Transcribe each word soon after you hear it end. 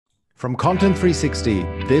From Content 360,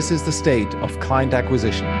 this is the state of client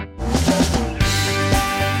acquisition.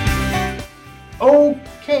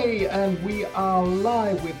 Okay, and we are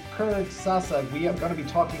live with Kurt Sassak. We are going to be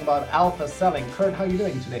talking about alpha selling. Kurt, how are you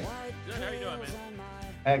doing today? Good, how are you doing, man?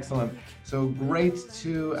 Excellent. So great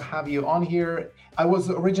to have you on here. I was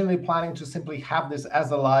originally planning to simply have this as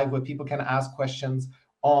a live where people can ask questions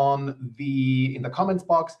in the comments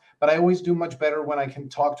box, but I always do much better when I can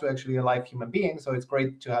talk to actually a live human being. So it's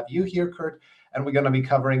great to have you here, Kurt, and we're going to be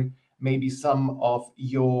covering maybe some of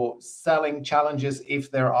your selling challenges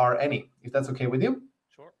if there are any, if that's okay with you.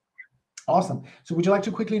 Sure. Awesome. So would you like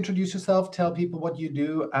to quickly introduce yourself, tell people what you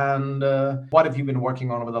do, and what have you been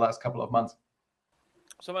working on over the last couple of months?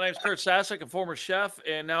 So my name is Kurt Sassak, a former chef,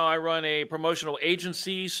 and now I run a promotional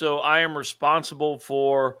agency. So I am responsible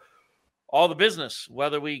for all the business,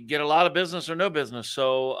 whether we get a lot of business or no business.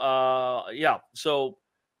 So, I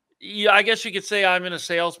guess you could say I'm in a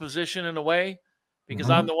sales position in a way because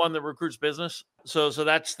I'm the one that recruits business. So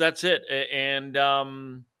that's it. And,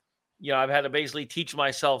 I've had to basically teach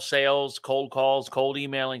myself sales, cold calls, cold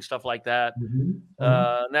emailing, stuff like that. And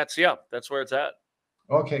that's where it's at.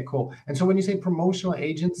 Okay, cool. And so when you say promotional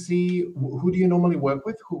agency, who do you normally work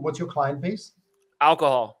with? What's your client base?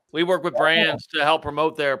 Alcohol. We work with brands to help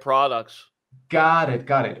promote their products. Got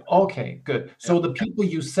it. Okay, good. So the people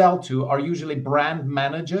you sell to are usually brand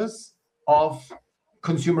managers of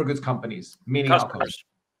consumer goods companies, meaning customers.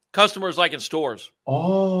 Customers like in stores.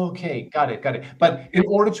 Okay, got it. But in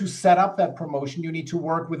order to set up that promotion, you need to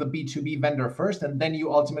work with a B2B vendor first, and then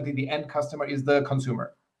you ultimately, the end customer is the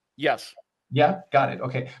consumer. Yes. Yeah, got it.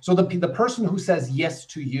 Okay. So the person who says yes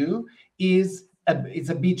to you it's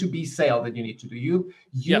a B2B sale that you need to do. You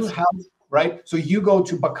yes. have, right? So you go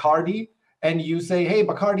to Bacardi and you say, hey,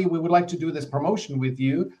 Bacardi, we would like to do this promotion with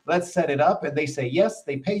you. Let's set it up. And they say, yes,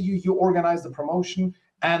 they pay you, you organize the promotion,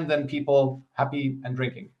 and then people happy and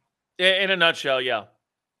drinking. In a nutshell, yeah.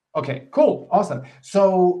 Okay, cool. Awesome.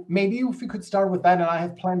 So maybe if you could start with that, and I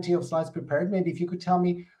have plenty of slides prepared. Maybe if you could tell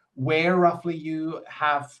me where roughly you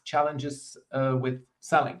have challenges with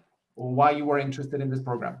selling, or why you were interested in this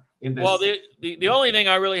program. Well, the only thing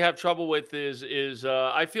I really have trouble with is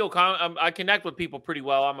I feel I connect with people pretty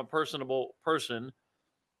well. I'm a personable person,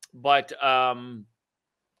 but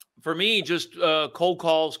for me, just cold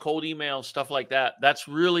calls, cold emails, stuff like that. That's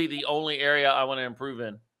really the only area I want to improve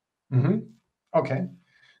in. Okay,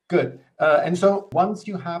 good. And so once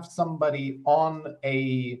you have somebody on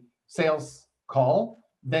a sales call,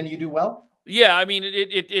 then you do well? Yeah, I mean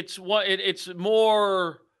it's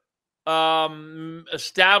more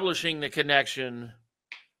establishing the connection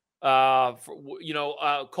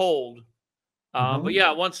cold.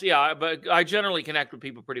 But I generally connect with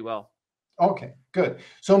people pretty well. Okay, good.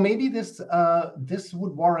 So maybe this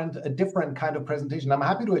would warrant a different kind of presentation. I'm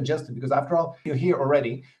happy to adjust it because after all, you're here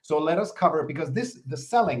already. So let us cover, because the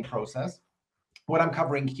selling process, what I'm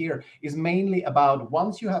covering here is mainly about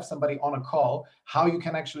once you have somebody on a call, how you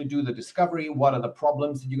can actually do the discovery, what are the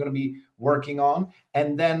problems that you're going to be working on,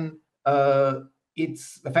 and then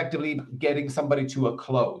it's effectively getting somebody to a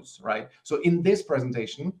close, right? So in this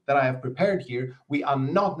presentation that I have prepared here, we are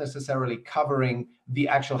not necessarily covering the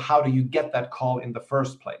actual how do you get that call in the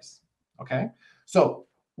first place, okay? So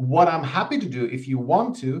what I'm happy to do, if you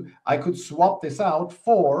want to, I could swap this out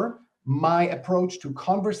for my approach to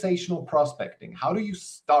conversational prospecting. How do you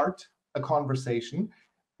start a conversation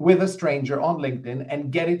with a stranger on LinkedIn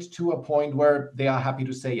and get it to a point where they are happy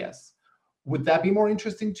to say yes? Would that be more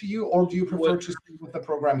interesting to you, or do you prefer to stay with the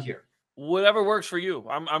program here? Whatever works for you.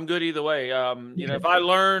 I'm good either way. If I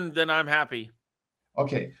learn, then I'm happy.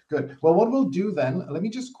 Okay, good. Well, what we'll do then, let me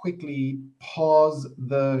just quickly pause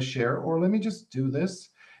the share, or let me just do this,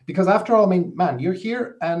 because after all, I mean, man, you're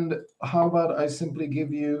here, and how about I simply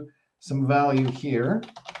give you some value here.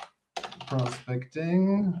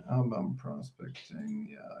 Prospecting, prospecting.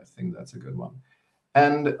 Yeah, I think that's a good one.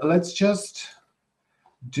 And let's just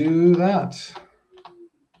do that.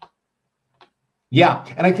 Yeah,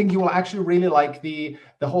 and I think you will actually really like the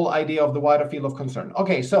whole idea of the wider field of concern.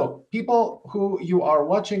 Okay, so people who you are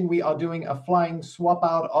watching, we are doing a flying swap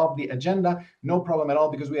out of the agenda. No problem at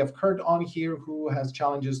all, because we have Kurt on here who has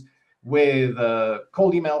challenges with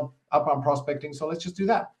cold email, outbound prospecting. So let's just do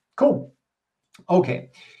that. Cool.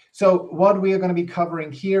 Okay, so what we are going to be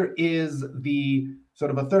covering here is the sort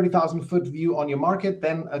of a 30,000 foot view on your market,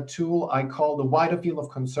 then a tool I call the wider field of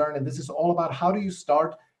concern. And this is all about how do you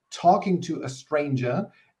start talking to a stranger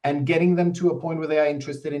and getting them to a point where they are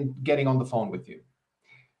interested in getting on the phone with you.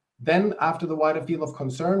 Then after the wider field of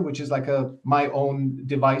concern, which is like my own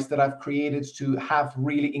device that I've created to have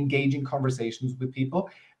really engaging conversations with people,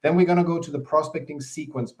 then we're going to go to the prospecting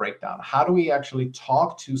sequence breakdown. How do we actually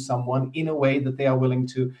talk to someone in a way that they are willing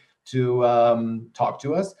to talk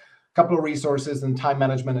to us? A couple of resources and time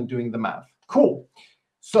management and doing the math. Cool.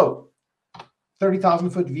 So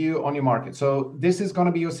 30,000-foot view on your market. So this is going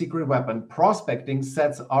to be your secret weapon. Prospecting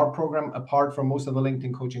sets our program apart from most of the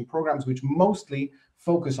LinkedIn coaching programs, which mostly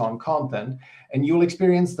focus on content. And you'll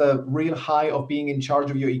experience the real high of being in charge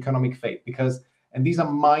of your economic fate. Because, and these are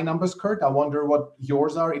my numbers, Kurt, I wonder what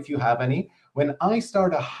yours are if you have any. When I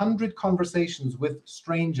start 100 conversations with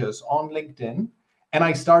strangers on LinkedIn, and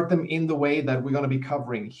I start them in the way that we're going to be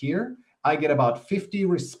covering here, I get about 50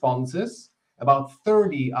 responses. About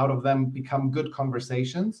 30 out of them become good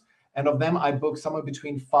conversations. And of them, I book somewhere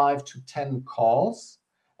between 5 to 10 calls.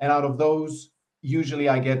 And out of those, usually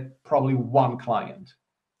I get probably one client,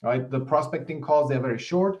 right? The prospecting calls, they're very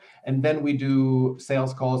short. And then we do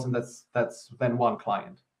sales calls, and that's then one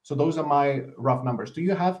client. So those are my rough numbers. Do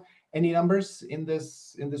you have any numbers in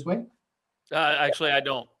this way? Actually, I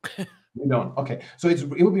don't. You don't? Okay. So it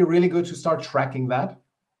would be really good to start tracking that.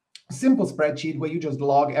 Simple spreadsheet where you just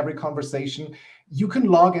log every conversation. You can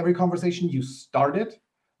log every conversation you started,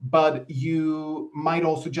 but you might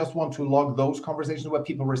also just want to log those conversations where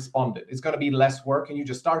people responded. It's going to be less work, and you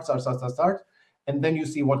just start, and then you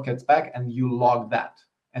see what gets back, and you log that.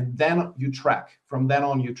 And then you track. From then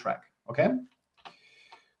on, you track. Okay?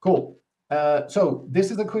 Cool. So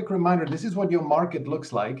this is a quick reminder. This is what your market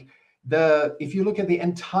looks like. If you look at the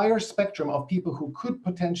entire spectrum of people who could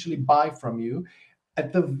potentially buy from you,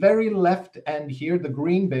 at the very left end here, the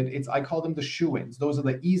green bit, I call them the shoe-ins. Those are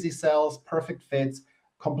the easy sells, perfect fits,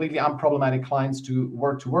 completely unproblematic clients to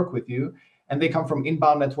work with you. And they come from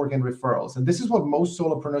inbound network and referrals. And this is what most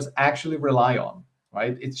solopreneurs actually rely on,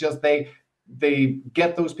 right? It's just they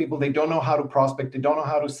get those people, they don't know how to prospect, they don't know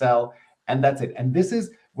how to sell, and that's it. And this is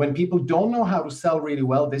when people don't know how to sell really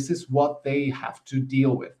well, this is what they have to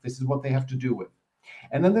deal with. This is what they have to do with.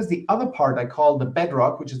 And then there's the other part I call the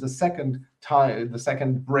bedrock, which is the second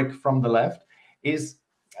brick from the left, is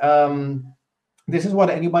this is what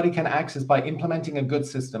anybody can access by implementing a good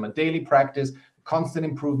system, a daily practice, constant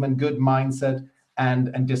improvement, good mindset,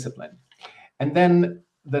 and discipline. And then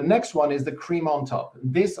the next one is the cream on top.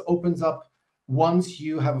 This opens up once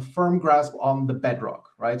you have a firm grasp on the bedrock,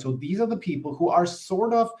 right? So these are the people who are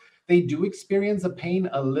they do experience the pain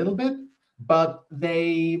a little bit, but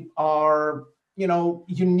they are,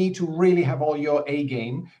 you need to really have all your A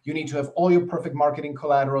game. You need to have all your perfect marketing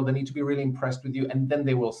collateral. They need to be really impressed with you, and then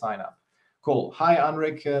they will sign up. Cool. Hi,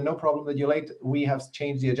 Anrik. No problem that you're late. We have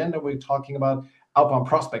changed the agenda. We're talking about outbound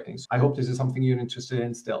prospecting. So I hope this is something you're interested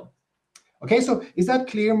in still. Okay, so is that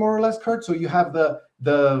clear more or less, Kurt? So you have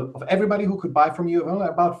of everybody who could buy from you, only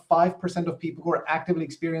about 5% of people who are actively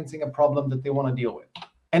experiencing a problem that they want to deal with.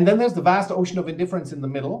 And then there's the vast ocean of indifference in the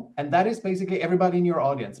middle. And that is basically everybody in your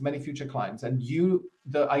audience, many future clients. And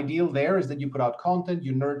the ideal there is that you put out content,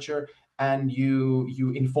 you nurture, and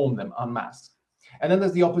you inform them en masse. And then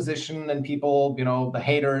there's the opposition and people, the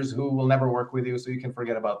haters who will never work with you. So you can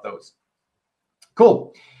forget about those.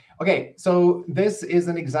 Cool. Okay, so this is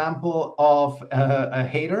an example of a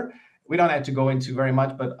hater. We don't have to go into very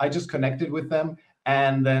much, but I just connected with them.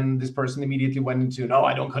 And then this person immediately went into, no,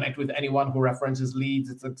 I don't connect with anyone who references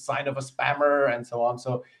leads. It's a sign of a spammer and so on.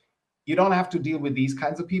 So you don't have to deal with these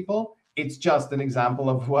kinds of people. It's just an example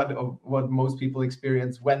of what most people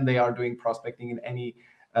experience when they are doing prospecting in any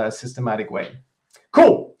systematic way.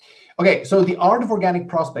 Cool. Okay, so the art of organic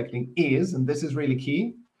prospecting is, and this is really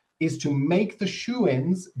key, is to make the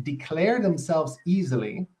shoe-ins declare themselves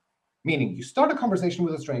easily, meaning you start a conversation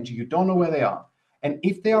with a stranger, you don't know where they are. And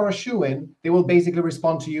if they are a shoe-in, they will basically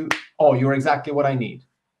respond to you, oh, you're exactly what I need.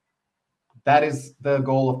 That is the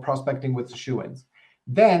goal of prospecting with the shoe-ins.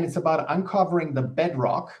 Then it's about uncovering the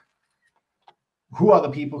bedrock. Who are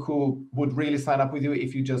the people who would really sign up with you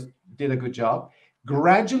if you just did a good job?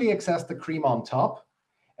 Gradually access the cream on top,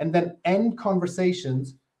 and then end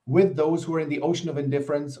conversations with those who are in the ocean of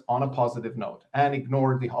indifference on a positive note and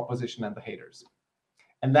ignore the opposition and the haters.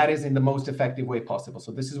 And that is in the most effective way possible.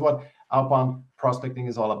 So this is what outbound prospecting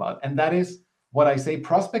is all about. And that is what I say,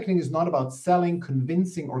 prospecting is not about selling,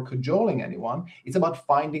 convincing, or cajoling anyone. It's about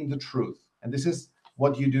finding the truth. And this is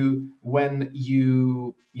what you do when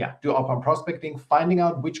you do outbound prospecting, finding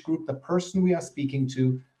out which group the person we are speaking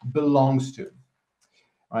to belongs to,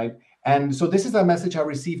 right? And so this is a message I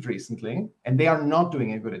received recently, and they are not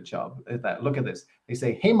doing a good job at that. Look at this. They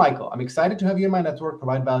say, hey, Michael, I'm excited to have you in my network,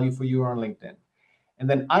 provide value for you on LinkedIn. And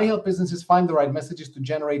then I help businesses find the right messages to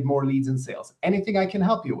generate more leads and sales. Anything I can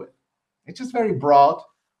help you with. It's just very broad.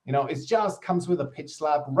 It just comes with a pitch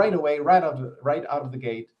slap right away, right out of the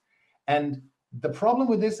gate. And the problem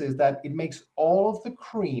with this is that it makes all of the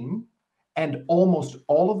cream and almost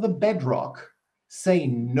all of the bedrock say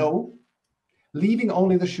no, leaving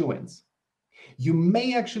only the shoe-ins. You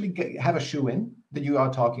may actually have a shoe-in that you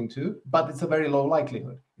are talking to, but it's a very low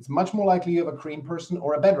likelihood. It's much more likely you have a cream person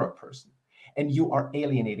or a bedrock person, and you are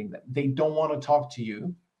alienating them. They don't want to talk to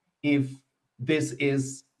you if this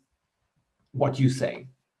is what you say.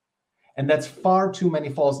 And that's far too many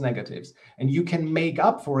false negatives. And you can make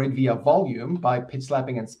up for it via volume by pitch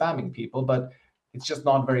slapping and spamming people, but it's just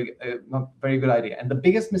not very good idea. And the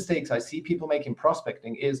biggest mistakes I see people make in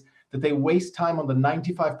prospecting is that they waste time on the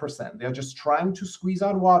 95%. They're just trying to squeeze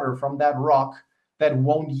out water from that rock that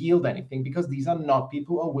won't yield anything, because these are not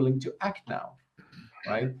people who are willing to act now,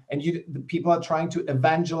 right? And the people are trying to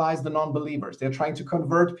evangelize the non-believers. They're trying to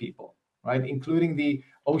convert people, right? Including the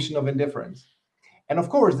ocean of indifference. And of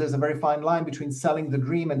course, there's a very fine line between selling the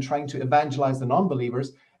dream and trying to evangelize the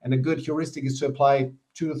non-believers. And a good heuristic is to apply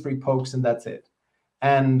 2 to 3 pokes, and that's it.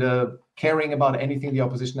 And caring about anything the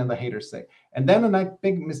opposition and the haters say. And then a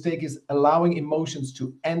big mistake is allowing emotions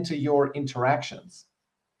to enter your interactions.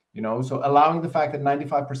 So allowing the fact that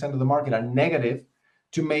 95% of the market are negative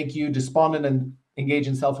to make you despondent and engage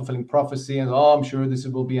in self-fulfilling prophecy. And, I'm sure this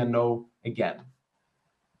will be a no again.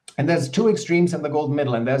 And there's 2 extremes and the golden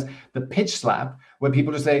middle. And there's the pitch slap, where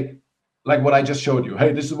people just say, like what I just showed you,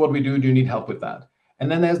 hey, this is what we do. Do you need help with that?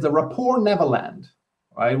 And then there's the rapport Neverland,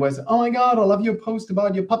 right? Where it's, oh my God, I love your post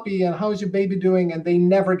about your puppy and how's your baby doing? And they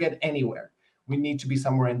never get anywhere. We need to be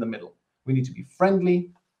somewhere in the middle. We need to be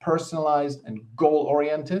friendly, personalized, and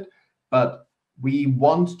goal-oriented. But we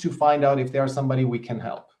want to find out if there's somebody we can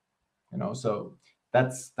help. So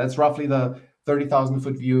that's roughly the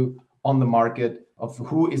 30,000-foot view on the market of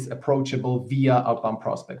who is approachable via outbound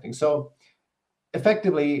prospecting. So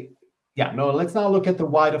effectively, let's now look at the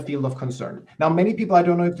wider field of concern. Now, many people, I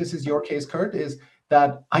don't know if this is your case, Kurt, is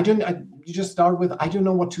that you just start with, I don't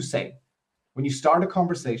know what to say. When you start a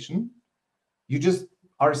conversation, you just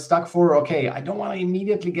are stuck for, okay, I don't want to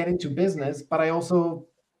immediately get into business, but I also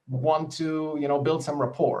want to, build some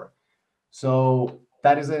rapport. So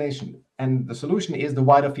that is an issue. And the solution is the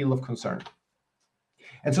wider field of concern.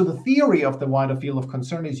 And so the theory of the wider field of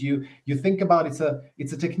concern is you think about it's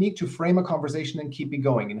a technique to frame a conversation and keep it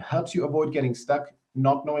going. It helps you avoid getting stuck,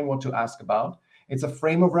 not knowing what to ask about. It's a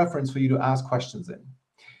frame of reference for you to ask questions in.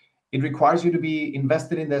 It requires you to be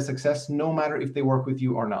invested in their success, no matter if they work with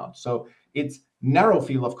you or not. So its narrow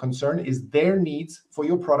field of concern is their needs for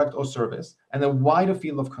your product or service, and the wider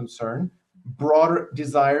field of concern, broader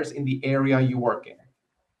desires in the area you work in.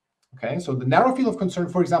 Okay, so the narrow field of concern,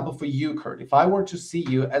 for example, for you, Kurt, if I were to see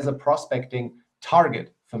you as a prospecting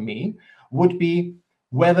target for me, would be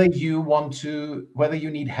whether you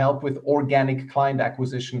need help with organic client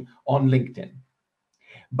acquisition on LinkedIn.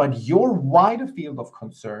 But your wider field of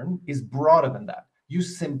concern is broader than that. You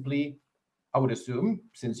simply, I would assume,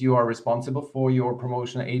 since you are responsible for your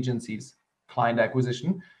promotional agency's client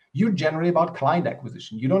acquisition, you're generally about client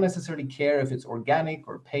acquisition. You don't necessarily care if it's organic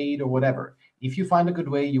or paid or whatever. If you find a good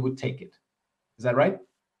way, you would take it. Is that right?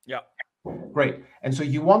 Yeah. Great. And so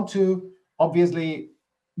you want to obviously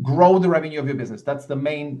grow the revenue of your business. That's the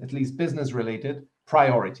main, at least business-related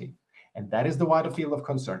priority. And that is the wider field of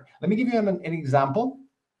concern. Let me give you an example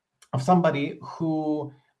of somebody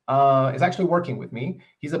who is actually working with me.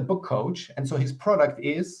 He's a book coach. And so his product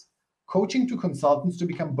is coaching to consultants to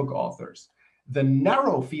become book authors. The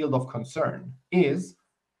narrow field of concern is,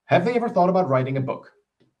 have they ever thought about writing a book?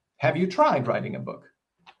 Have you tried writing a book?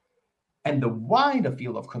 And the wider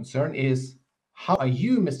field of concern is, how are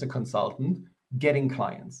you, Mr. Consultant, getting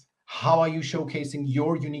clients? How are you showcasing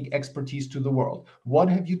your unique expertise to the world? What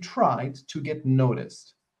have you tried to get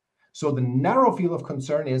noticed? So the narrow field of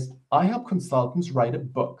concern is, I help consultants write a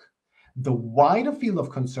book. The wider field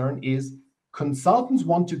of concern is, consultants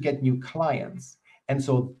want to get new clients. And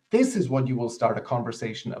so this is what you will start a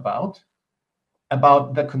conversation about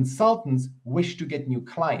the consultants wish to get new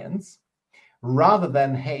clients, rather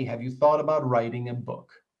than, hey, have you thought about writing a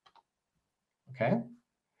book? Okay.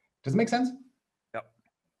 Does it make sense? Yep.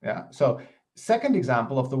 Yeah. So second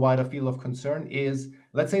example of the wider field of concern is,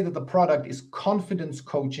 let's say that the product is confidence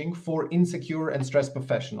coaching for insecure and stressed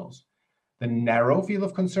professionals. The narrow field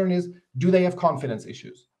of concern is, do they have confidence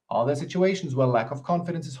issues? Are there situations where lack of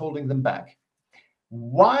confidence is holding them back?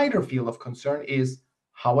 Wider field of concern is,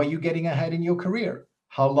 how are you getting ahead in your career?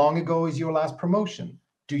 How long ago is your last promotion?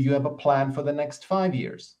 Do you have a plan for the next 5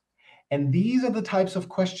 years? And these are the types of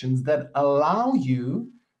questions that allow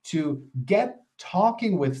you to get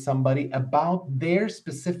talking with somebody about their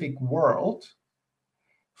specific world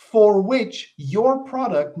for which your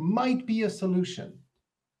product might be a solution.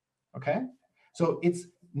 Okay? So it's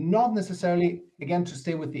not necessarily, again, to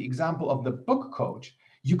stay with the example of the book coach,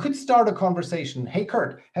 you could start a conversation. Hey,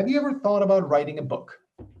 Kurt, have you ever thought about writing a book?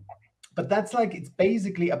 But that's like, it's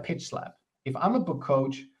basically a pitch slap. If I'm a book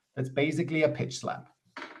coach, that's basically a pitch slap.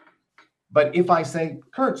 But if I say,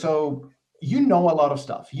 Kurt, so you know a lot of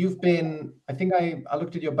stuff. You've been, I think I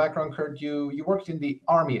looked at your background, Kurt, you worked in the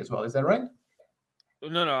army as well. Is that right?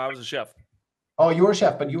 No, I was a chef. Oh, you were a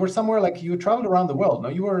chef, but you were somewhere like you traveled around the world. No,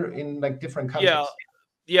 you were in like different countries.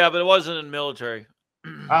 Yeah, but it wasn't in the military.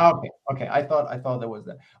 Okay. I thought there was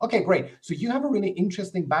that. Okay, great. So you have a really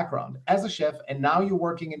interesting background as a chef, and now you're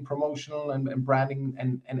working in promotional and branding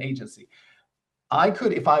and agency. I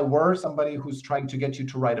could, if I were somebody who's trying to get you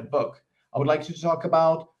to write a book, I would like you to talk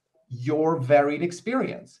about your varied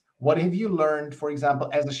experience. What have you learned, for example,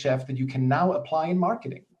 as a chef that you can now apply in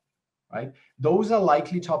marketing, right? Those are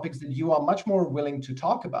likely topics that you are much more willing to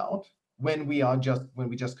talk about when we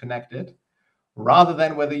just connected, rather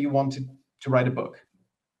than whether you want to write a book,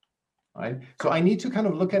 right? So I need to kind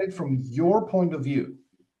of look at it from your point of view,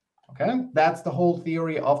 okay? That's the whole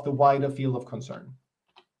theory of the wider field of concern.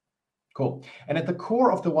 Cool. And at the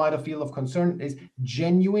core of the wider field of concern is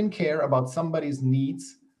genuine care about somebody's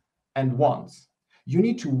needs and wants. You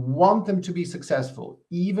need to want them to be successful,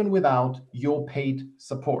 even without your paid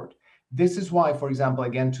support. This is why, for example,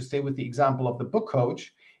 again, to stay with the example of the book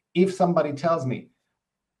coach, if somebody tells me,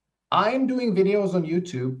 I'm doing videos on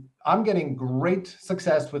YouTube, I'm getting great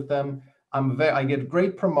success with them, I get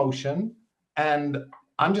great promotion, and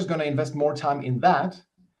I'm just going to invest more time in that,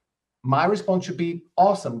 my response should be,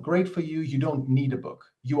 awesome, great for you. You don't need a book.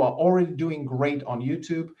 You are already doing great on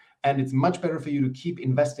YouTube, and it's much better for you to keep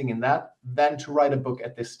investing in that than to write a book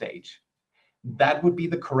at this stage. That would be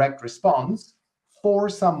the correct response for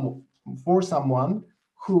someone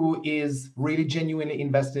who is really genuinely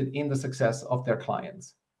invested in the success of their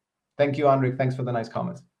clients. Thank you, Andrik. Thanks for the nice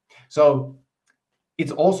comments. So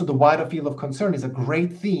it's also the wider field of concern is a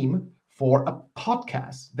great theme for a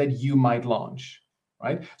podcast that you might launch.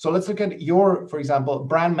 Right? So let's look at your, for example,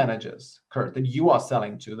 brand managers, Kurt, that you are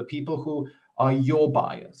selling to, the people who are your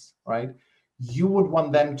buyers, right? You would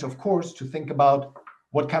want them to, of course, to think about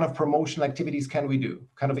what kind of promotional activities can we do?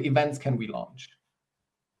 What kind of events can we launch,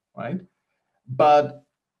 right? But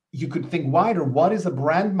you could think wider. What does a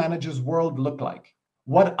brand manager's world look like?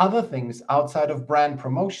 What other things outside of brand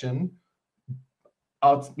promotion,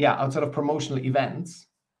 outside of promotional events,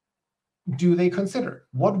 do they consider?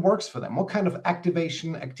 What works for them? What kind of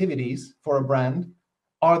activation activities for a brand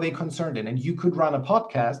are they concerned in? And you could run a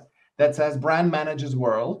podcast that says brand managers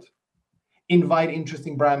world, invite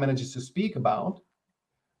interesting brand managers to speak about,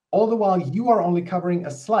 all the while you are only covering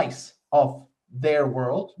a slice of their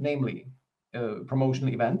world, namely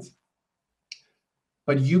promotional events.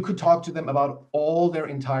 But you could talk to them about all their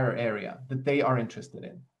entire area that they are interested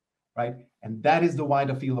in, right? And that is the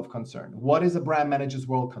wider field of concern. What does a brand manager's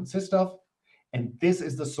world consist of? And this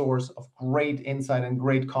is the source of great insight and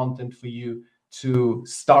great content for you to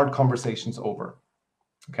start conversations over.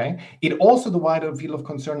 Okay. It also, the wider field of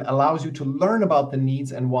concern allows you to learn about the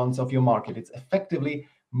needs and wants of your market. It's effectively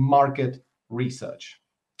market research.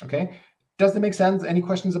 Okay. Does that make sense? Any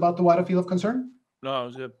questions about the wider field of concern? No, it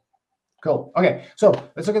was good. Cool. Okay. So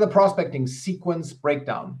let's look at the prospecting sequence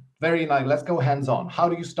breakdown. Very nice. Let's go hands-on. How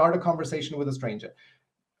do you start a conversation with a stranger?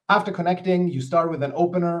 After connecting, you start with an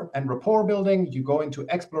opener and rapport building. You go into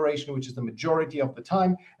exploration, which is the majority of the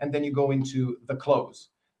time, and then you go into the close.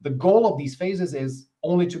 The goal of these phases is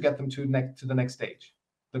only to get them to the next stage.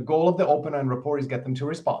 The goal of the opener and rapport is get them to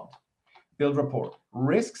respond, build rapport.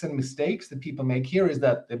 Risks and mistakes that people make here is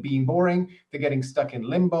that they're being boring, they're getting stuck in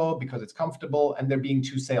limbo because it's comfortable, and they're being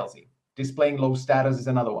too salesy. Displaying low status is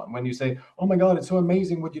another one. When you say, oh my God, it's so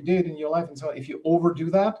amazing what you did in your life, and so on. If you overdo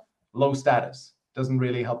that, low status doesn't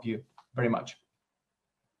really help you very much.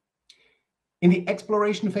 In the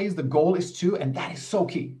exploration phase, the goal is to, and that is so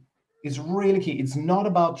key, it's really key. It's not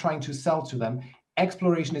about trying to sell to them.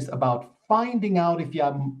 Exploration is about finding out if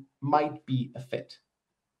you might be a fit.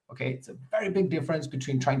 Okay, it's a very big difference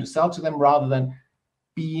between trying to sell to them rather than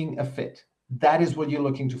being a fit. That is what you're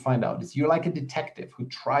looking to find out. You're like a detective who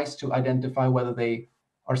tries to identify whether they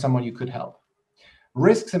are someone you could help.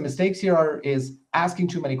 Risks and mistakes here is asking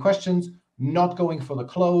too many questions, not going for the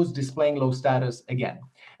close, displaying low status again.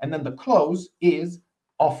 And then the close is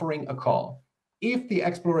offering a call. If the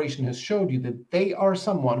exploration has showed you that they are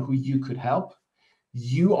someone who you could help,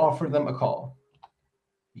 you offer them a call.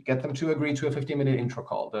 You get them to agree to a 15-minute intro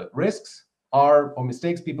call. The risks are, or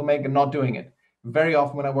mistakes people make in not doing it. Very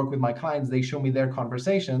often when I work with my clients, they show me their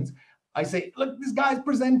conversations. I say, look, this guy's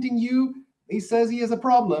presenting you. He says he has a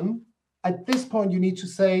problem. At this point, you need to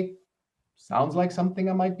say, sounds like something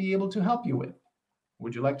I might be able to help you with.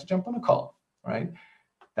 Would you like to jump on a call, right?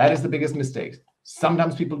 That is the biggest mistake.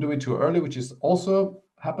 Sometimes people do it too early, which is also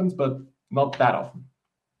happens, but not that often.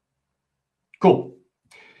 Cool.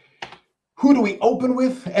 Who do we open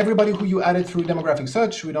with? Everybody who you added through demographic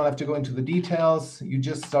search. We don't have to go into the details. You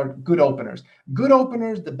just start good openers. Good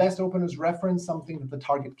openers, the best openers reference something that the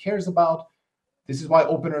target cares about. This is why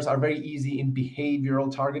openers are very easy in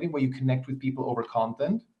behavioral targeting, where you connect with people over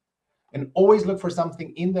content. And always look for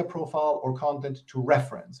something in their profile or content to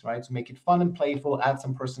reference, right? To make it fun and playful, add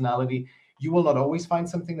some personality. You will not always find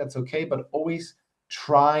something that's okay, but always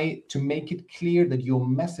try to make it clear that your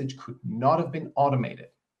message could not have been automated.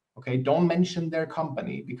 Okay, don't mention their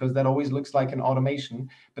company because that always looks like an automation,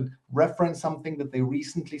 but reference something that they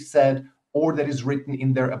recently said or that is written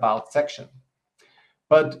in their about section.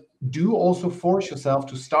 But do also force yourself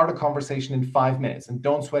to start a conversation in 5 minutes and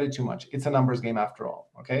don't sweat it too much. It's a numbers game after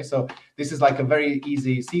all. Okay, so this is like a very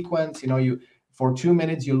easy sequence. You know, you for 2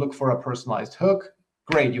 minutes, you look for a personalized hook.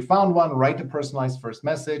 Great, you found one, write a personalized first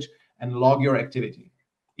message and log your activity.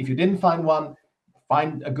 If you didn't find one,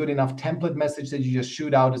 find a good enough template message that you just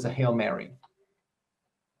shoot out as a Hail Mary.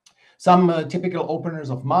 Some typical openers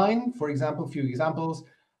of mine, for example, a few examples.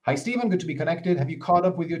 Hi, Stephen, good to be connected. Have you caught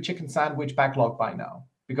up with your chicken sandwich backlog by now?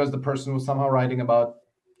 Because the person was somehow writing about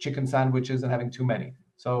chicken sandwiches and having too many.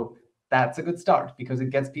 So that's a good start because it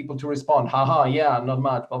gets people to respond. Haha, yeah, not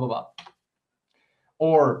much, blah, blah, blah.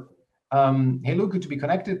 Or, hey, Luke, good to be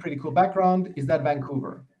connected. Pretty cool background. Is that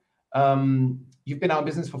Vancouver? You've been out of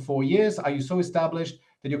business for 4 years. Are you so established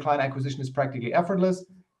that your client acquisition is practically effortless?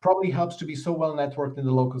 Probably helps to be so well networked in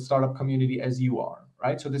the local startup community as you are,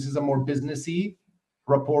 right? So this is a more businessy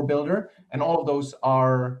rapport builder, and all of those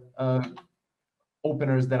are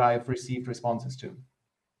openers that I've received responses to.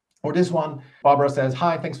 Or this one, Barbara says,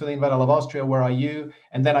 hi, thanks for the invite. I love Austria. Where are you?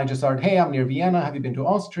 And then I just start, hey, I'm near Vienna. Have you been to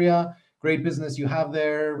Austria? Great business you have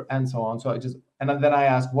there, and so on. So and then I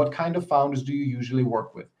ask, what kind of founders do you usually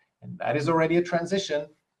work with? And that is already a transition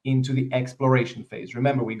into the exploration phase.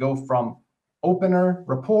 Remember, we go from opener,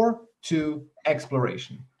 rapport, to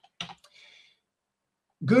exploration.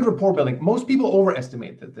 Good rapport building. Most people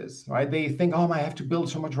overestimate this, right? They think, oh, I have to build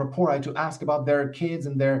so much rapport. I have to ask about their kids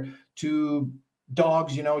and their two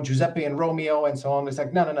dogs, you know, Giuseppe and Romeo and so on. It's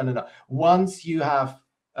like, no. Once you have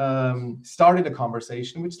started a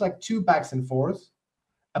conversation, which is like 2 backs and forths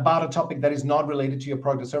about a topic that is not related to your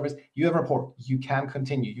product or service, you have rapport. You can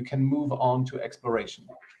continue. You can move on to exploration.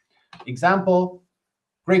 Example,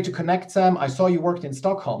 great to connect, Sam. I saw you worked in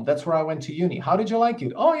Stockholm. That's where I went to uni. How did you like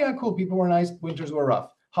it? Oh, yeah, cool. People were nice. Winters were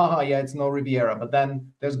rough. Haha, yeah, it's no Riviera. But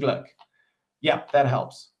then there's Gluck. Yeah, that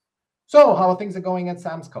helps. So how are things going at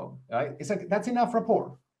Samsco? Right? It's like, that's enough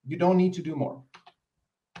rapport. You don't need to do more.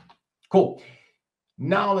 Cool.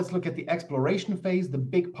 Now let's look at the exploration phase, the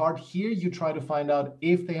big part here. You try to find out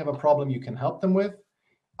if they have a problem you can help them with.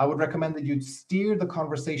 I would recommend that you steer the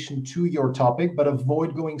conversation to your topic, but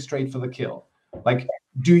avoid going straight for the kill. Like,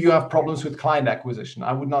 do you have problems with client acquisition?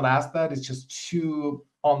 I would not ask that. It's just too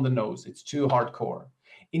on the nose. It's too hardcore.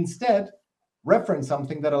 Instead, reference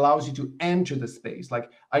something that allows you to enter the space. Like,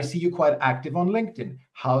 I see you quite active on LinkedIn.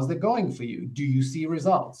 How's that going for you? Do you see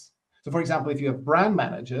results? So for example, if you have brand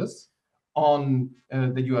managers on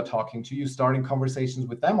that you are talking to, you starting conversations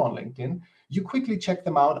with them on LinkedIn, you quickly check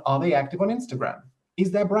them out. Are they active on Instagram?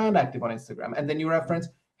 Is their brand active on Instagram? And then you reference,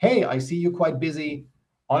 hey, I see you quite busy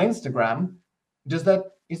on Instagram. Is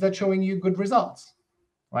that showing you good results?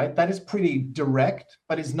 Right? That is pretty direct,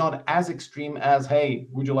 but it's not as extreme as, hey,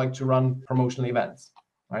 would you like to run promotional events?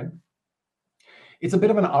 Right? It's a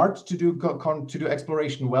bit of an art to do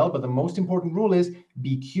exploration well, but the most important rule is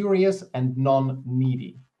be curious and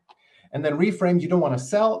non-needy. And then reframe, you don't want to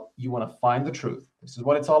sell, you want to find the truth. This is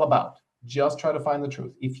what it's all about. Just try to find the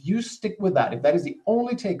truth. If you stick with that, if that is the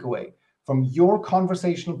only takeaway from your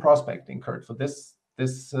conversational prospecting, Kurt, for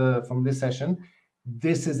from this session,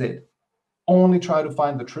 this is it. Only try to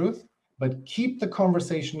find the truth, but keep the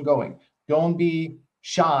conversation going. Don't be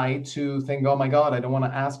shy to think, oh my God, I don't want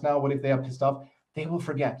to ask now. What if they are pissed off? They will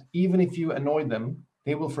forget. Even if you annoy them,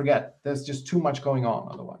 they will forget. There's just too much going on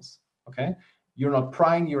otherwise, okay? You're not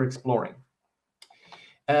prying, you're exploring.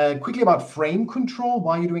 Quickly about frame control,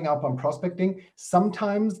 why you're doing outbound prospecting.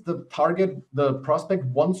 Sometimes the prospect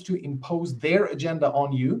wants to impose their agenda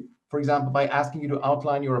on you. For example, by asking you to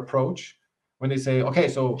outline your approach when they say, okay,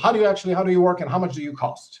 so how do you work and how much do you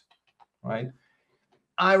cost, right?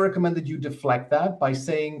 I recommend that you deflect that by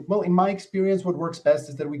saying, well, in my experience, what works best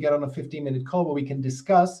is that we get on a 15-minute call where we can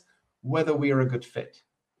discuss whether we are a good fit.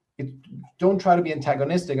 Don't try to be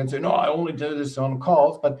antagonistic and say, no, I only do this on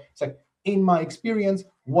calls, but it's like, in my experience,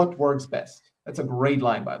 what works best? That's a great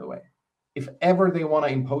line, by the way. If ever they want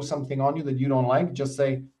to impose something on you that you don't like, just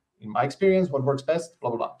say, in my experience, what works best,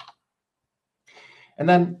 blah, blah, blah. And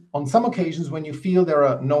then on some occasions, when you feel they're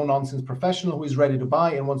a no-nonsense professional who is ready to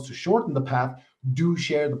buy and wants to shorten the path, do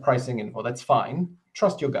share the pricing info. That's fine.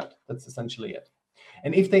 Trust your gut. That's essentially it.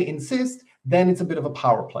 And if they insist, then it's a bit of a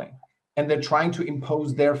power play. And they're trying to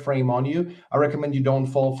impose their frame on you. I recommend you don't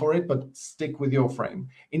fall for it, but stick with your frame.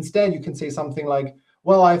 Instead, you can say something like,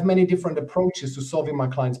 well, I have many different approaches to solving my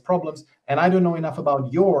clients' problems, and I don't know enough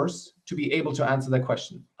about yours to be able to answer that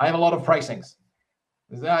question. I have a lot of pricings.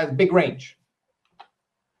 There's a big range.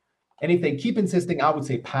 And if they keep insisting, I would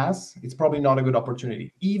say pass. It's probably not a good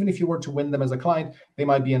opportunity. Even if you were to win them as a client, they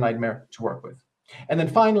might be a nightmare to work with. And then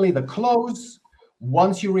finally, the close.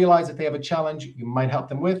 Once you realize that they have a challenge you might help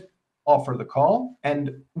them with, offer the call.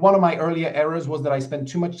 And one of my earlier errors was that I spent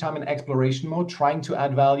too much time in exploration mode trying to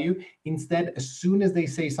add value. Instead, as soon as they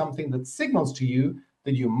say something that signals to you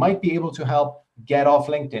that you might be able to help, get off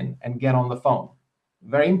LinkedIn and get on the phone.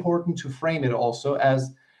 Very important to frame it also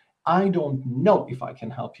as, I don't know if I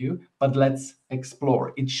can help you, but let's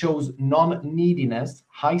explore. It shows non-neediness,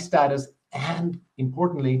 high status, and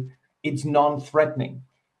importantly, it's non-threatening.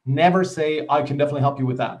 Never say, I can definitely help you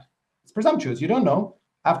with that. It's presumptuous. You don't know.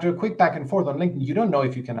 After a quick back and forth on LinkedIn, you don't know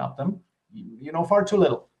if you can help them. You know far too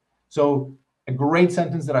little. So a great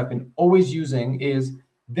sentence that I've been always using is,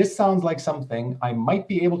 this sounds like something I might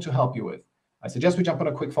be able to help you with. I suggest we jump on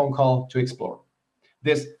a quick phone call to explore.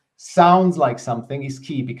 This sounds like something is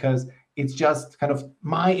key because it's just kind of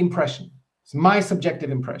my impression. It's my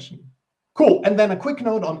subjective impression. Cool. And then a quick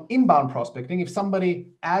note on inbound prospecting. If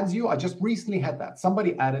somebody adds you, I just recently had that.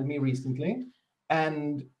 Somebody added me recently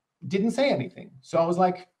and didn't say anything. So I was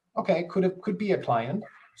like, okay, could be a client.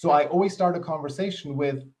 So I always start a conversation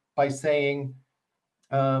by saying,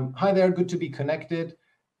 hi there, good to be connected.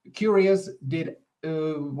 Curious,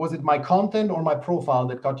 was it my content or my profile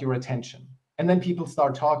that got your attention? And then people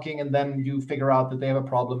start talking, and then you figure out that they have a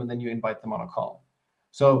problem, and then you invite them on a call.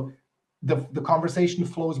 So the conversation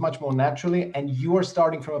flows much more naturally, and you are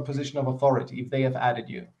starting from a position of authority if they have added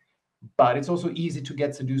you. But it's also easy to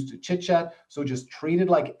get seduced to chit chat. So just treat it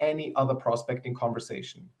like any other prospecting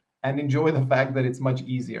conversation and enjoy the fact that it's much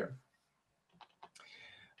easier.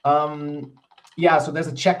 Yeah, so there's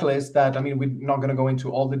a checklist that, I mean, we're not going to go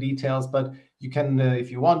into all the details, but you can,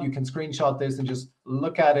 if you want, you can screenshot this and just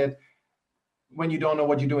look at it when you don't know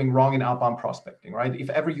what you're doing wrong in outbound prospecting, right? If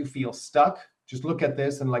ever you feel stuck, just look at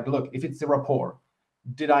this and like, look, if it's the rapport,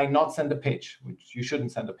 did I not send a pitch, which you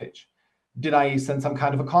shouldn't send a pitch? Did I send some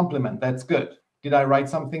kind of a compliment? That's good. Did I write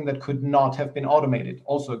something that could not have been automated?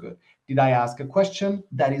 Also good. Did I ask a question?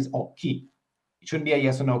 That is all key. It shouldn't be a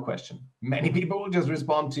yes or no question. Many people will just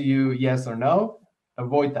respond to you yes or no.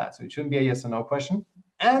 Avoid that. So it shouldn't be a yes or no question.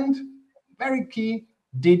 And very key,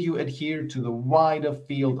 did you adhere to the wider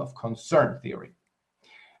field of concern theory?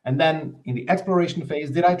 And then in the exploration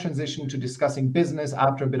phase, did I transition to discussing business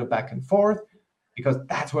after a bit of back and forth? Because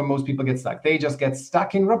that's where most people get stuck. They just get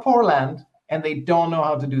stuck in rapport land and they don't know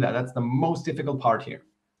how to do that. That's the most difficult part here,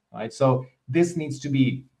 right? So this needs to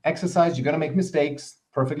be exercised. You're going to make mistakes,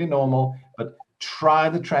 perfectly normal, but try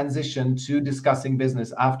the transition to discussing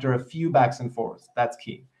business after a few backs and forths. That's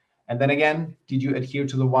key. And then again, did you adhere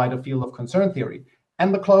to the wider field of concern theory?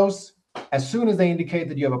 And the close, as soon as they indicate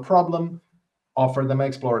that you have a problem, offer them an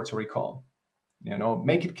exploratory call. You know,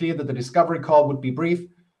 make it clear that the discovery call would be brief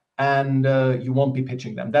and you won't be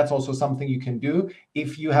pitching them. That's also something you can do.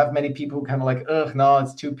 If you have many people who kind of like, ugh, no,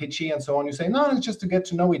 it's too pitchy and so on, you say, no, it's just to get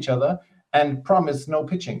to know each other and promise no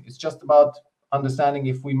pitching. It's just about understanding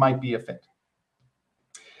if we might be a fit.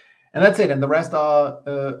 And that's it. And the rest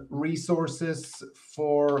are resources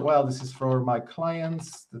for, well, this is for my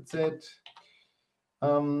clients. That's it.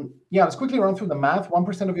 Yeah, let's quickly run through the math.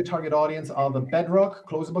 1% of your target audience are the bedrock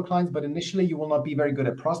closable clients, but initially you will not be very good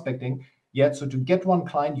at prospecting yet. So to get one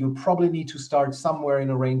client, you'll probably need to start somewhere in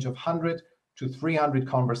a range of 100 to 300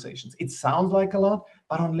 conversations. It sounds like a lot,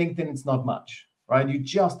 but on LinkedIn, it's not much, right?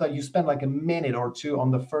 You spend like a minute or two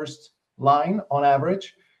on the first line on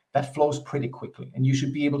average. That flows pretty quickly. And you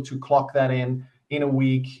should be able to clock that in a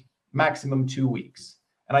week, maximum 2 weeks.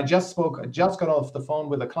 And I just got off the phone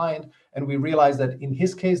with a client, and we realized that in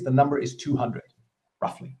his case, the number is 200,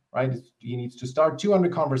 roughly, right? He needs to start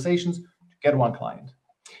 200 conversations to get one client.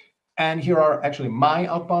 And here are actually my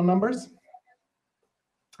outbound numbers.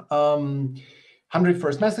 100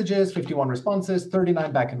 first messages, 51 responses,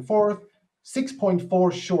 39 back and forth,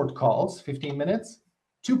 6.4 short calls, 15 minutes,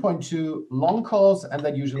 2.2 long calls, and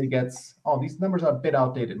that usually gets, oh, these numbers are a bit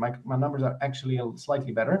outdated. My numbers are actually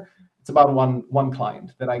slightly better. It's about one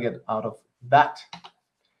client that I get out of that.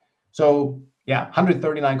 So yeah,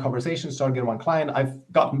 139 conversations to get one client. I've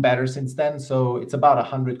gotten better since then. So it's about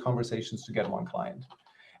 100 conversations to get one client.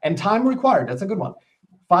 And time required, that's a good one.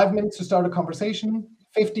 5 minutes to start a conversation,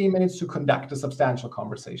 15 minutes to conduct a substantial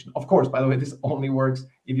conversation. Of course, by the way, this only works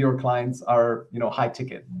if your clients are, high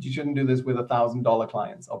ticket. You shouldn't do this with $1,000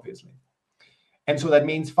 clients, obviously. And so that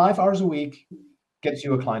means 5 hours a week gets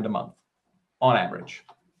you a client a month on average.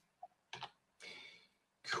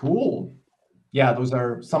 Cool. Yeah, those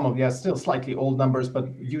are some of, still slightly old numbers,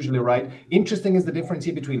 but usually right. Interesting is the difference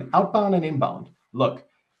here between outbound and inbound. Look,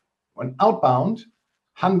 when outbound,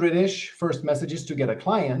 100-ish first messages to get a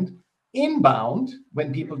client. Inbound,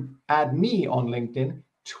 when people add me on LinkedIn,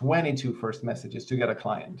 22 first messages to get a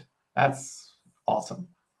client. That's awesome,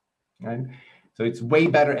 right? So it's way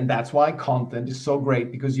better, and that's why content is so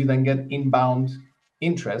great, because you then get inbound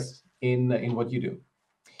interest in what you do.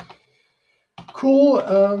 Cool.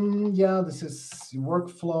 This is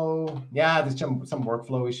workflow. Yeah, there's some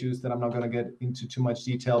workflow issues that I'm not going to get into too much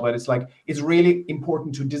detail, but it's really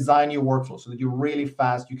important to design your workflow so that you're really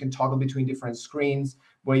fast. You can toggle between different screens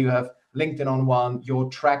where you have LinkedIn on one, your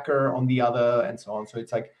tracker on the other, and so on. So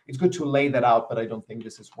it's good to lay that out, but I don't think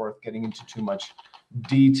this is worth getting into too much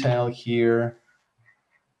detail here.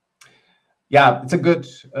 Yeah, it's a good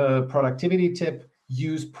productivity tip.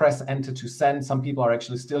 Use press enter to send. Some people are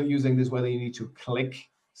actually still using this, whether you need to click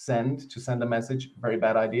send to send a message. Very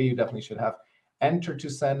bad idea. You definitely should have enter to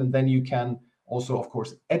send. And then you can also, of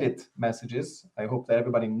course, edit messages. I hope that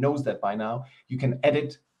everybody knows that by now. You can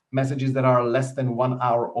edit messages that are less than 1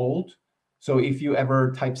 hour old. So if you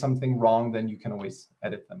ever type something wrong, then you can always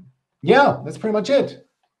edit them. Yeah, that's pretty much it.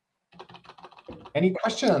 Any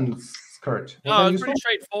questions, Kurt? No, it's pretty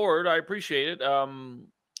straightforward. I appreciate it.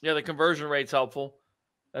 The conversion rate's helpful.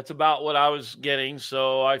 That's about what I was getting,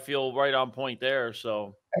 so I feel right on point there.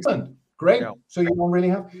 So excellent, great. Yeah. So you don't really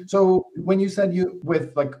have. So when you said you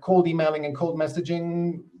with cold emailing and cold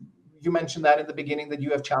messaging, you mentioned that in the beginning that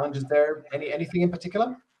you have challenges there. Anything in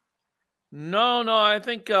particular? No. I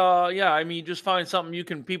think just find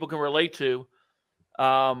something people can relate to,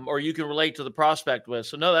 or you can relate to the prospect with.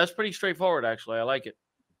 So no, that's pretty straightforward. Actually, I like it.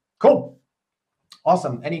 Cool.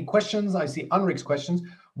 Awesome. Any questions? I see Unrik's questions.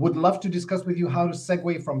 Would love to discuss with you how to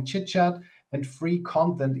segue from chit chat and free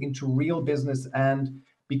content into real business and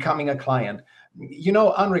becoming a client.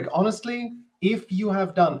 Unrik, honestly, if you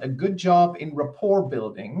have done a good job in rapport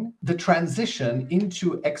building, the transition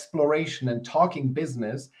into exploration and talking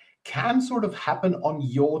business can sort of happen on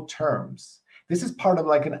your terms. This is part of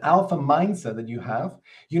an alpha mindset that you have.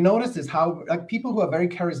 You notice is how people who are very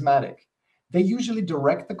charismatic, they usually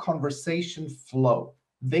direct the conversation flow.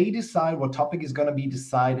 They decide what topic is going to be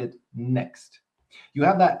decided next. You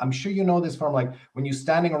have that, I'm sure you know this from when you're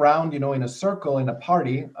standing around, in a circle in a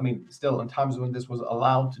party. I mean, still in times when this was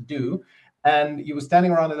allowed to do, and you were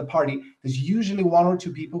standing around at a party, there's usually one or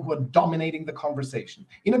two people who are dominating the conversation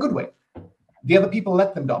in a good way. The other people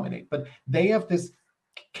let them dominate, but they have this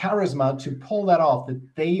charisma to pull that off, that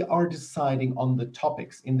they are deciding on the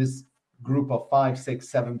topics in this group of 5, 6,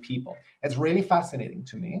 7 people. It's really fascinating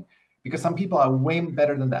to me because some people are way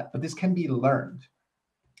better than that, but this can be learned.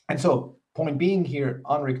 And so point being here,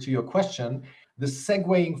 Unrik, to your question, the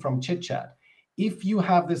segueing from chit chat, if you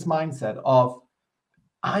have this mindset of,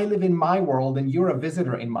 I live in my world and you're a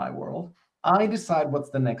visitor in my world, I decide what's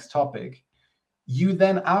the next topic. You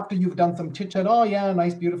then, after you've done some chit chat, oh yeah,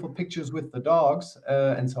 nice, beautiful pictures with the dogs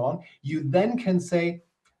and so on, you then can say,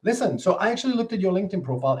 listen, so I actually looked at your LinkedIn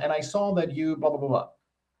profile and I saw that you blah, blah, blah, blah.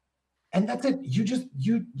 And that's it. You just,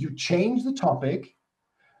 you change the topic.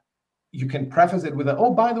 You can preface it with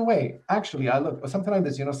oh, by the way, actually, I look, or something like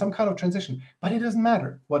this, some kind of transition, but it doesn't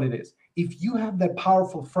matter what it is. If you have that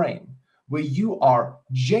powerful frame where you are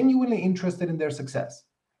genuinely interested in their success,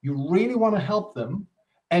 you really want to help them,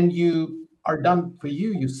 and you are done for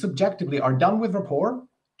you subjectively are done with rapport,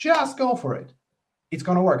 just go for it. It's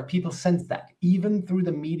going to work. People sense that, even through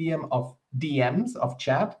the medium of DMs, of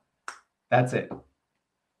chat. That's it.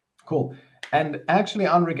 Cool. And actually,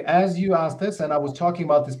 Unrik, as you asked this, and I was talking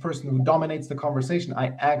about this person who dominates the conversation,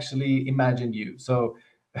 I actually imagined you. So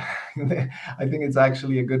I think it's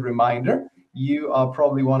actually a good reminder. You are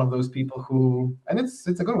probably one of those people who, and it's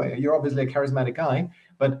a good way. You're obviously a charismatic guy,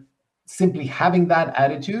 but simply having that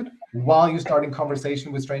attitude while you're starting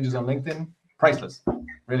conversation with strangers on LinkedIn, priceless.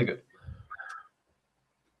 Really good.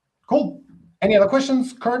 Cool. Any other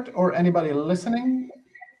questions, Kurt, or anybody listening?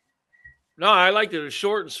 No, I liked it. It was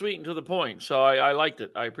short and sweet and to the point. So I liked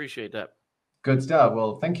it. I appreciate that. Good stuff.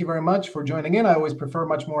 Well, thank you very much for joining in. I always prefer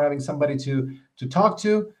much more having somebody to talk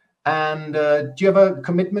to. And do you have a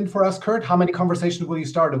commitment for us, Kurt? How many conversations will you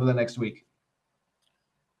start over the next week?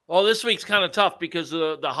 Well, this week's kind of tough because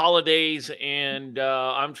of the holidays, and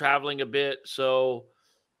I'm traveling a bit. So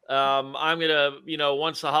I'm gonna,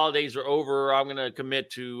 once the holidays are over, I'm gonna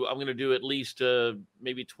do at least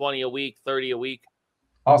maybe 20 a week, 30 a week.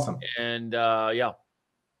 Awesome. And yeah.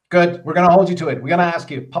 Good. We're gonna hold you to it. We're gonna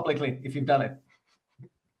ask you publicly if you've done it.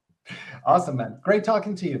 Awesome, man. Great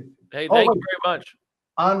talking to you. Hey, thank you very much.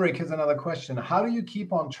 Anrik has another question. How do you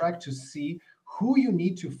keep on track to see who you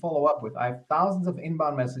need to follow up with? I have thousands of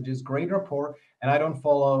inbound messages, great rapport, and I don't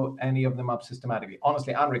follow any of them up systematically.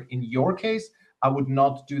 Honestly, Anrik, in your case, I would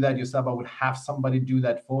not do that yourself. I would have somebody do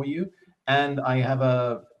that for you. And I have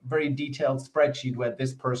a very detailed spreadsheet where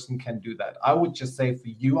this person can do that. I would just say for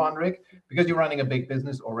you, Anrik, because you're running a big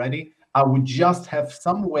business already, I would just have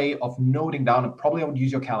some way of noting down, and probably I would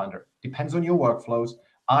use your calendar. Depends on your workflows.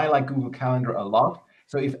 I like Google Calendar a lot.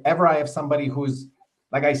 So if ever I have somebody who's,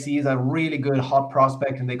 like I see is a really good hot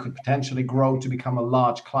prospect and they could potentially grow to become a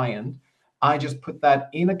large client, I just put that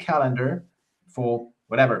in a calendar for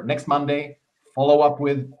whatever, next Monday, follow up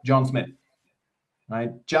with John Smith,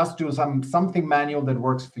 right? Just do something manual that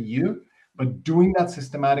works for you, but doing that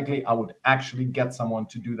systematically, I would actually get someone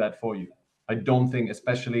to do that for you. I don't think,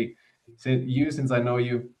 especially since I know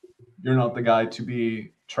you, you're not the guy to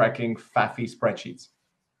be tracking faffy spreadsheets.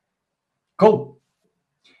 Cool.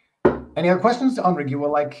 Any other questions, Anrik? You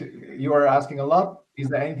are asking a lot. Is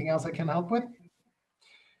there anything else I can help with?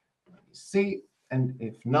 Let me see. And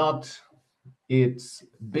if not, it's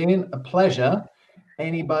been a pleasure.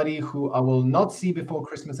 Anybody who I will not see before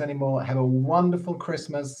Christmas anymore, have a wonderful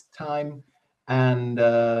Christmas time and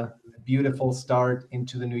a beautiful start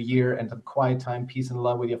into the new year and some quiet time, peace and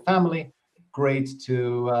love with your family. Great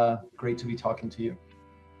to be talking to you.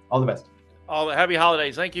 All the best. Happy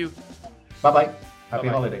holidays. Thank you. Bye-bye. Happy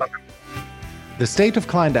holidays. The State of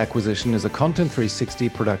Client Acquisition is a Content 360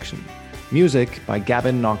 production. Music by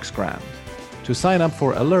Gavin Knox-Grand. To sign up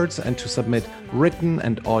for alerts and to submit written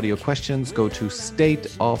and audio questions, go to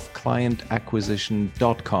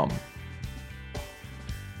stateofclientacquisition.com.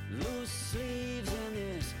 Loose sleeves in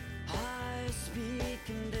this high-speed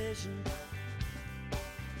condition.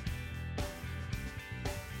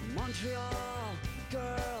 Montreal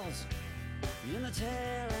girls in the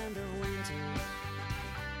tail end of winter.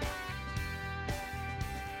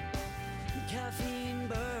 Caffeine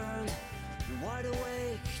burns, wide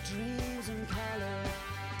awake dreams in color.